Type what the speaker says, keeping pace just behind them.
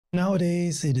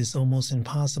Nowadays, it is almost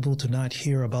impossible to not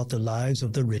hear about the lives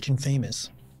of the rich and famous.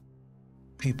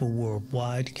 People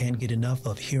worldwide can't get enough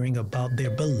of hearing about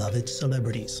their beloved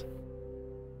celebrities.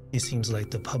 It seems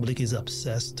like the public is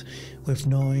obsessed with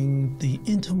knowing the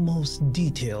innermost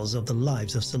details of the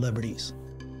lives of celebrities.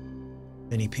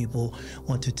 Many people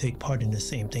want to take part in the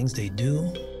same things they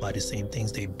do, buy the same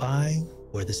things they buy,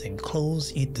 wear the same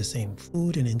clothes, eat the same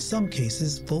food, and in some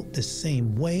cases, vote the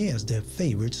same way as their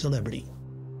favorite celebrity.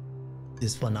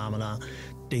 This phenomenon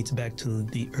dates back to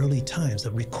the early times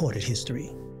of recorded history.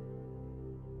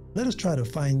 Let us try to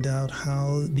find out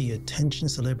how the attention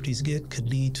celebrities get could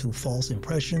lead to false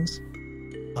impressions,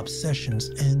 obsessions,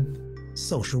 and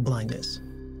social blindness.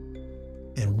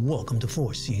 And welcome to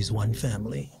 4C's One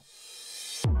Family.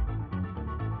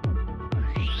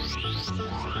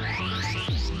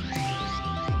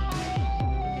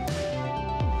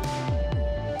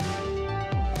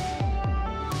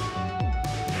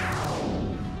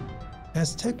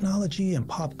 As technology and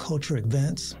pop culture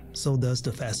advance, so does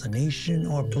the fascination,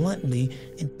 or bluntly,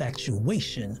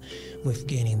 infatuation, with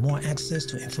gaining more access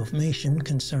to information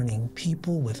concerning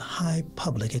people with high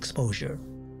public exposure.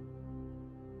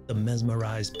 The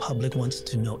mesmerized public wants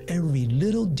to know every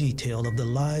little detail of the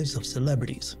lives of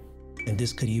celebrities. And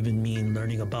this could even mean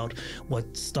learning about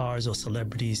what stars or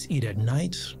celebrities eat at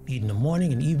night, eat in the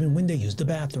morning, and even when they use the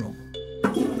bathroom.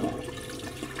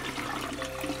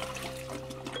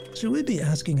 Should we be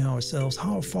asking ourselves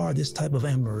how far this type of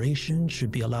admiration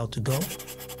should be allowed to go?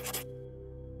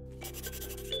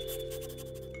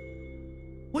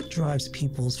 What drives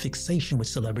people's fixation with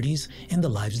celebrities and the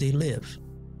lives they live?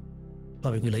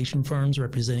 Public relation firms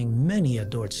representing many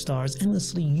adored stars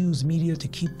endlessly use media to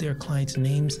keep their clients'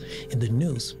 names in the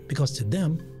news because to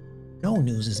them, no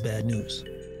news is bad news.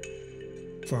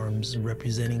 Firms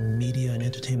representing media and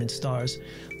entertainment stars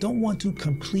don't want to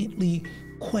completely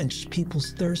quench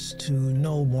people's thirst to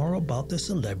know more about the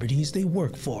celebrities they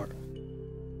work for.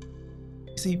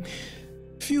 See,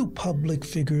 few public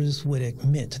figures would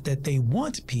admit that they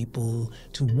want people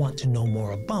to want to know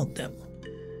more about them.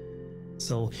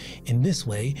 So in this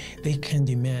way, they can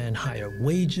demand higher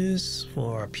wages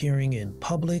for appearing in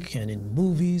public and in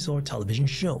movies or television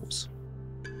shows.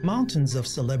 Mountains of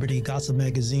celebrity gossip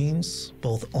magazines,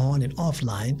 both on and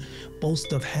offline,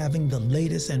 boast of having the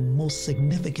latest and most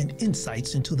significant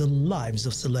insights into the lives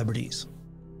of celebrities.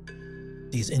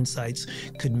 These insights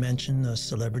could mention a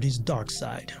celebrity's dark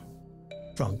side,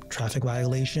 from traffic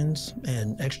violations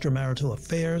and extramarital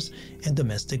affairs and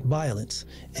domestic violence,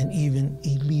 and even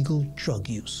illegal drug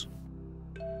use.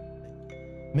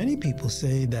 Many people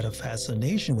say that a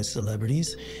fascination with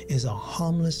celebrities is a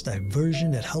harmless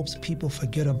diversion that helps people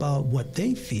forget about what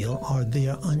they feel are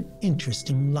their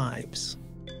uninteresting lives.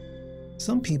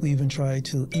 Some people even try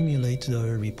to emulate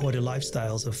the reported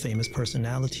lifestyles of famous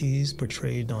personalities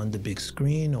portrayed on the big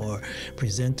screen or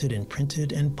presented in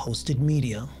printed and posted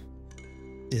media.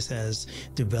 This has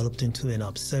developed into an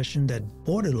obsession that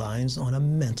borderlines on a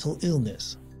mental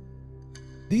illness.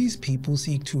 These people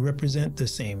seek to represent the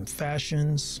same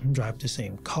fashions, drive the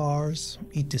same cars,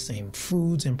 eat the same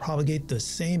foods, and propagate the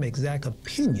same exact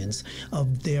opinions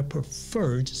of their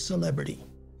preferred celebrity.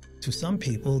 To some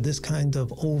people, this kind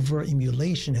of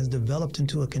over-emulation has developed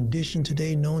into a condition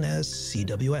today known as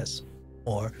CWS,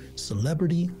 or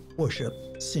Celebrity Worship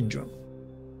Syndrome.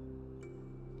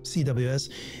 CWS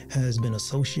has been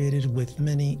associated with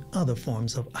many other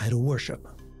forms of idol worship.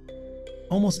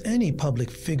 Almost any public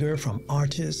figure, from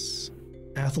artists,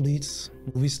 athletes,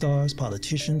 movie stars,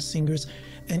 politicians, singers,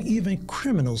 and even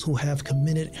criminals who have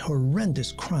committed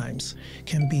horrendous crimes,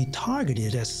 can be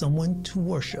targeted as someone to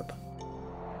worship.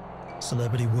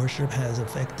 Celebrity worship has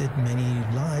affected many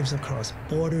lives across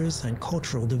borders and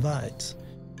cultural divides,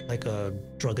 like a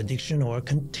drug addiction or a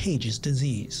contagious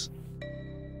disease.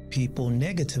 People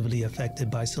negatively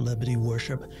affected by celebrity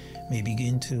worship may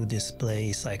begin to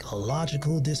display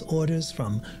psychological disorders,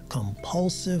 from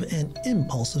compulsive and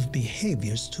impulsive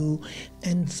behaviors to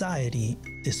anxiety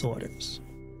disorders.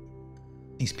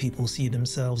 These people see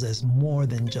themselves as more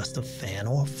than just a fan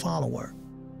or follower.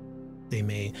 They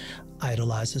may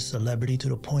idolize a celebrity to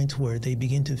the point where they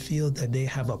begin to feel that they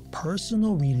have a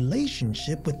personal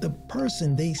relationship with the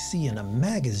person they see in a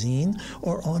magazine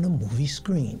or on a movie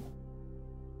screen.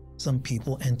 Some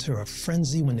people enter a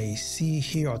frenzy when they see,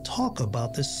 hear, or talk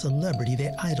about the celebrity they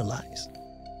idolize.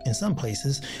 In some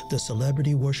places, the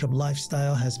celebrity worship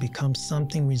lifestyle has become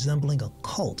something resembling a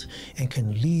cult and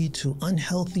can lead to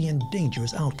unhealthy and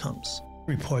dangerous outcomes.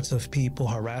 Reports of people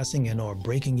harassing and or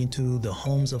breaking into the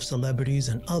homes of celebrities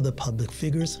and other public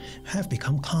figures have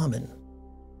become common.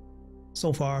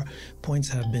 So far, points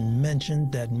have been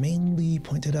mentioned that mainly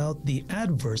pointed out the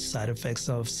adverse side effects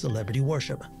of celebrity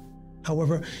worship.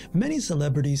 However, many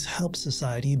celebrities help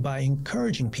society by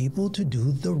encouraging people to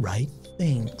do the right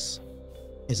things.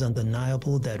 It's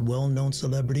undeniable that well-known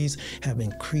celebrities have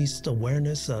increased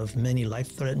awareness of many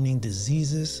life-threatening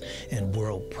diseases and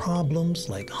world problems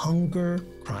like hunger,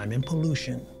 crime, and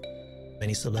pollution.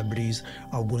 Many celebrities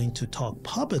are willing to talk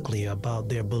publicly about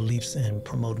their beliefs and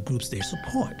promote groups they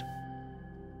support.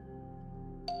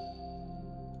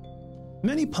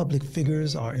 Many public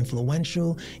figures are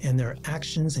influential, and their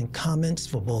actions and comments,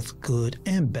 for both good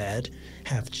and bad,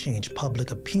 have changed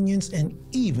public opinions and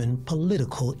even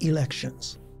political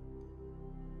elections.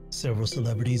 Several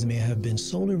celebrities may have been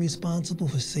solely responsible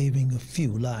for saving a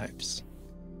few lives.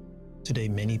 Today,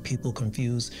 many people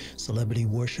confuse celebrity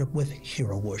worship with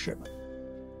hero worship.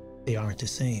 They aren't the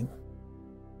same.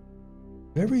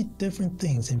 Very different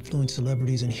things influence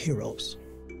celebrities and heroes.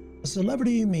 A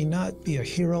celebrity may not be a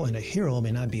hero, and a hero may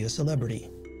not be a celebrity.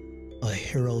 A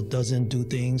hero doesn't do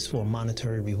things for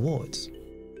monetary rewards.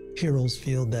 Heroes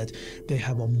feel that they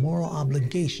have a moral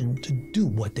obligation to do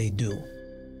what they do.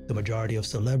 The majority of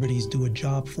celebrities do a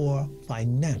job for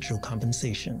financial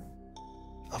compensation.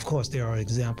 Of course, there are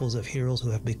examples of heroes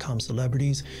who have become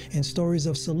celebrities and stories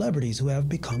of celebrities who have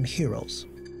become heroes.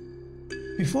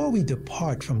 Before we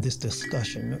depart from this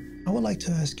discussion, I would like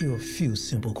to ask you a few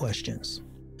simple questions.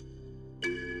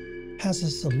 Has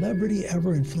a celebrity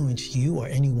ever influenced you or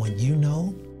anyone you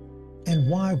know? And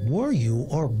why were you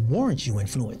or weren't you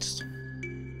influenced?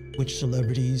 Which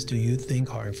celebrities do you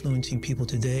think are influencing people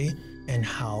today, and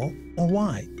how or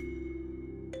why?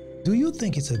 Do you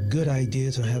think it's a good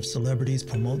idea to have celebrities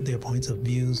promote their points of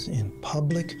views in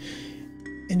public?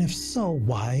 And if so,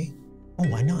 why or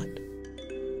why not?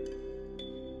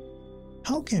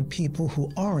 How can people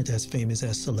who aren't as famous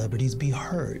as celebrities be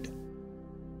heard?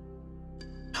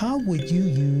 How would you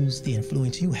use the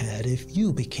influence you had if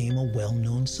you became a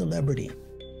well-known celebrity?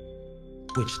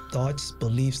 Which thoughts,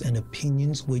 beliefs, and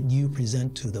opinions would you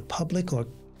present to the public or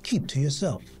keep to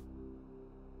yourself?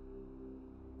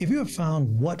 If you have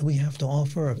found what we have to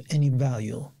offer of any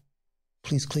value,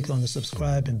 please click on the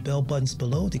subscribe and bell buttons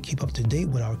below to keep up to date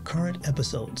with our current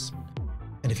episodes.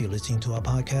 And if you're listening to our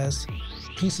podcast,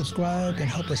 please subscribe and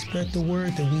help us spread the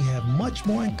word that we have much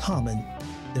more in common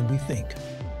than we think.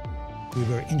 We're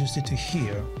very interested to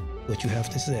hear what you have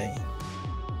to say.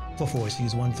 For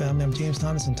 4C's One Family, I'm James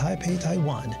Thomas in Taipei,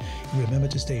 Taiwan. Remember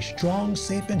to stay strong,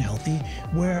 safe, and healthy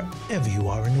wherever you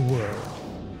are in the world.